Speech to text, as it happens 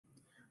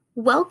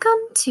Welcome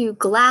to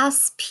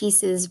Glass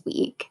Pieces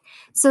Week.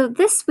 So,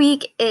 this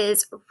week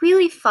is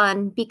really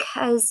fun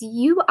because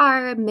you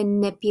are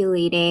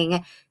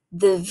manipulating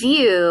the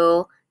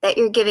view that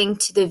you're giving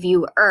to the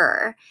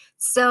viewer.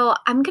 So,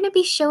 I'm going to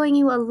be showing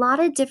you a lot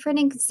of different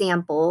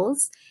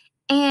examples,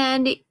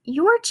 and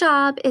your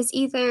job is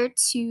either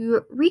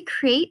to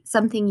recreate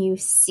something you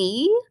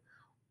see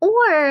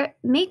or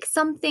make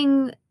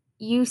something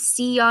you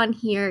see on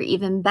here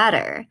even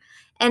better.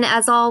 And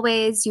as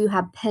always, you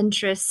have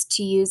Pinterest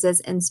to use as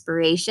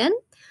inspiration.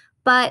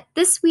 But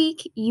this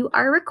week, you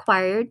are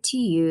required to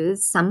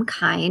use some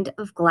kind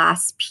of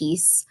glass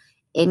piece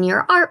in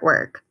your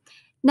artwork.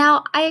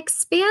 Now, I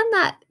expand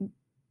that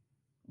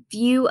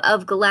view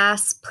of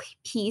glass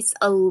piece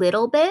a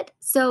little bit.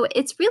 So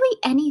it's really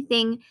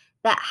anything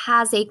that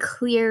has a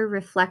clear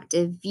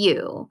reflective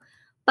view.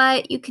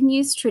 But you can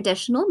use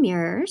traditional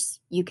mirrors,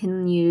 you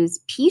can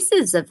use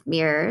pieces of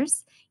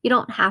mirrors. You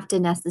don't have to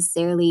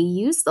necessarily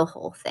use the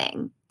whole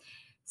thing.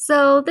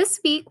 So this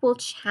week we'll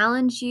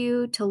challenge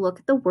you to look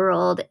at the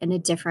world in a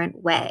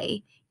different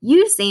way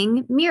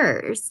using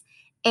mirrors.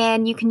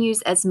 And you can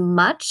use as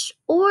much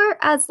or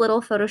as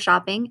little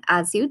photoshopping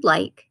as you'd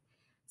like.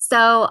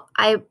 So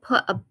I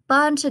put a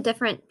bunch of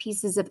different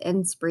pieces of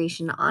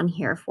inspiration on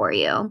here for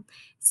you.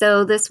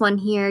 So this one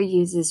here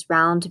uses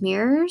round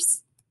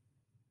mirrors,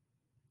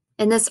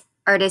 and this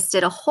artist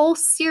did a whole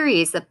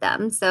series of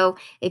them. So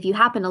if you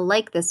happen to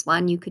like this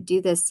one, you could do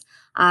this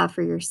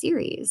for your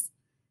series.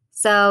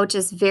 So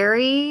just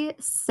very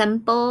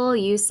simple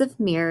use of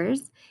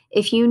mirrors.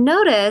 If you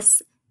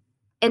notice,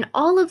 in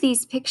all of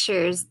these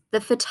pictures, the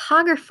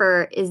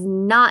photographer is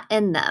not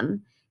in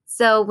them.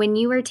 So when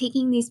you are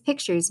taking these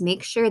pictures,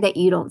 make sure that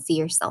you don't see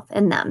yourself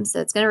in them.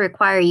 So it's going to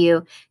require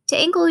you to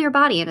angle your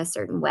body in a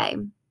certain way.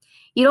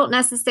 You don't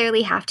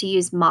necessarily have to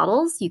use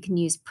models. You can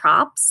use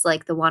props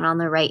like the one on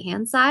the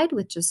right-hand side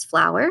with just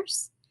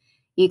flowers.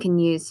 You can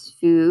use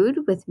food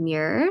with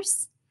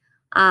mirrors.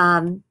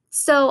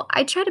 So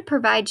I try to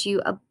provide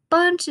you a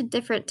bunch of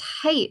different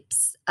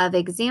types of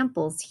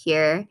examples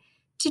here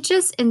to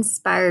just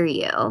inspire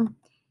you.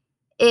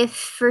 If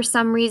for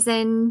some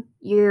reason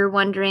you're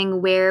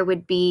wondering where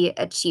would be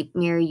a cheap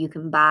mirror you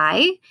can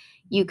buy,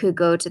 you could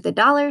go to the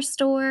dollar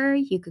store,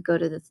 you could go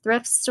to the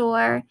thrift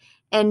store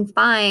and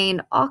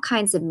find all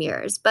kinds of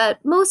mirrors.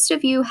 But most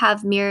of you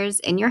have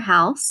mirrors in your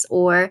house,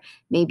 or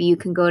maybe you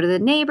can go to the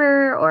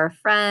neighbor or a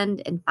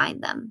friend and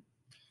find them.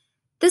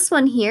 This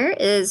one here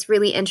is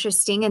really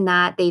interesting in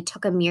that they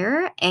took a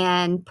mirror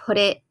and put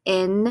it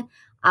in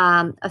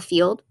a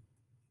field.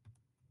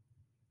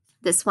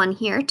 This one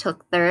here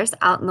took theirs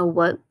out in the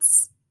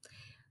woods.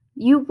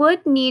 You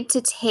would need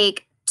to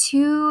take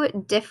two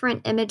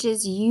different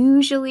images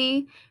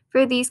usually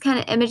for these kind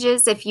of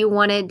images if you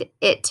wanted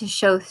it to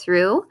show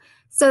through.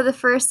 So the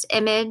first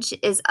image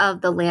is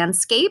of the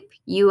landscape.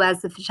 You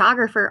as the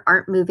photographer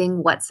aren't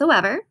moving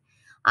whatsoever.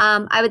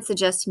 I would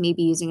suggest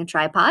maybe using a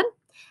tripod.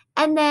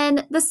 And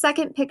then the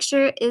second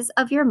picture is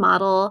of your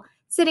model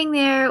sitting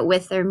there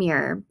with their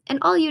mirror. And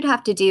all you'd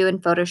have to do in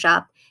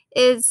Photoshop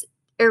is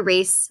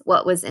erase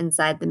what was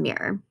inside the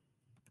mirror.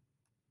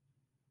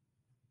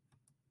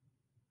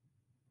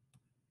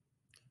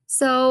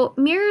 So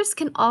mirrors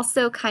can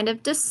also kind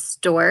of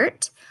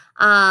distort.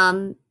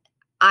 Um,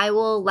 I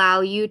will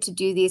allow you to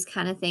do these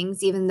kind of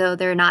things even though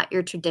they're not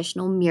your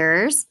traditional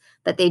mirrors,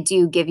 but they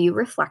do give you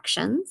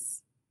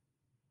reflections.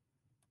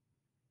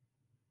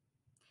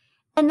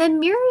 And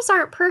then mirrors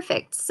aren't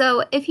perfect.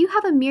 So if you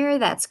have a mirror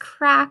that's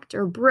cracked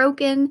or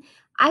broken,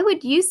 I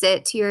would use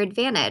it to your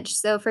advantage.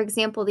 So for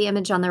example, the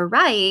image on the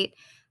right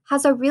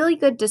has a really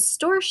good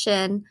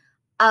distortion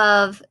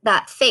of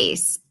that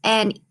face.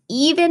 And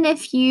even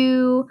if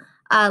you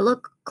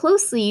look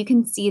closely, you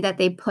can see that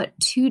they put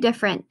two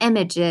different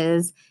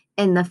images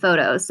in the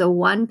photo. So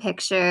one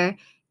picture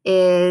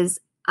is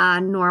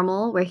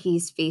normal, where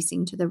he's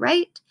facing to the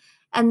right,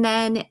 and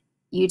then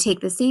you take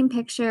the same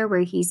picture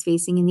where he's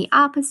facing in the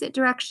opposite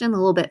direction, a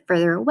little bit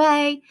further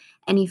away,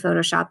 and you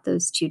Photoshop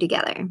those two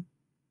together.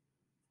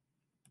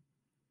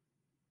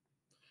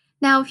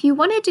 Now, if you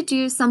wanted to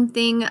do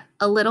something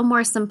a little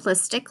more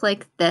simplistic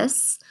like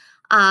this,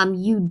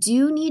 you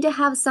do need to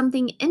have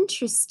something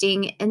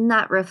interesting in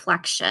that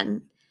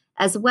reflection,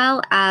 as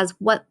well as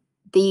what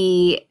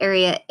the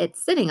area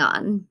it's sitting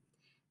on.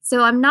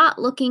 So I'm not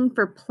looking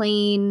for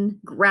plain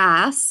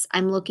grass.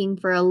 I'm looking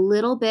for a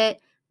little bit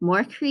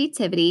more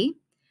creativity.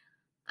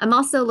 I'm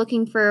also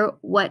looking for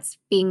what's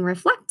being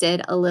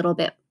reflected a little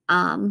bit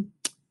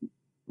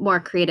more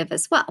creative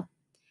as well.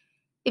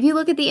 If you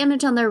look at the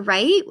image on the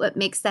right, what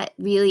makes that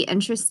really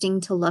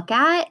interesting to look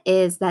at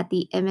is that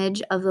the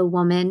image of the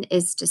woman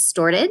is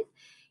distorted.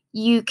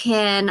 You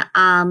can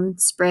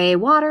spray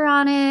water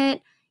on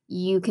it.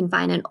 You can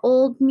find an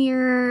old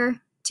mirror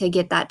to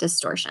get that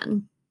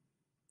distortion.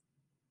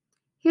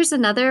 Here's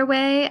another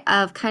way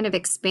of kind of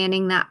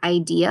expanding that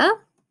idea.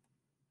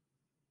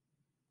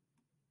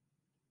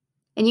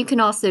 And you can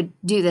also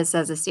do this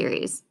as a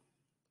series.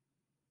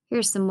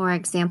 Here's some more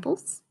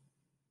examples.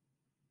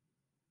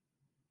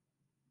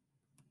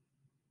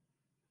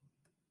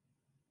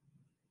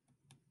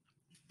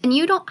 And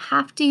you don't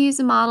have to use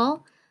a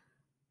model,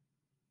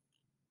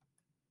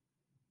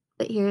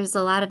 but here's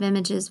a lot of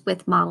images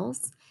with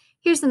models.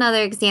 Here's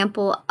another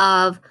example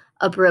of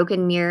a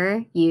broken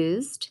mirror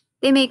used.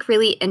 They make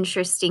really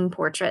interesting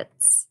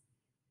portraits.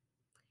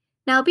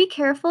 Now be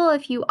careful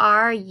if you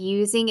are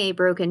using a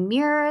broken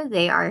mirror.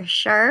 They are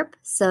sharp,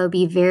 so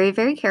be very,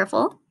 very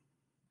careful.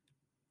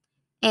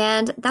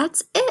 And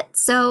that's it.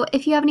 So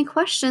if you have any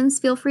questions,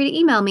 feel free to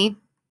email me.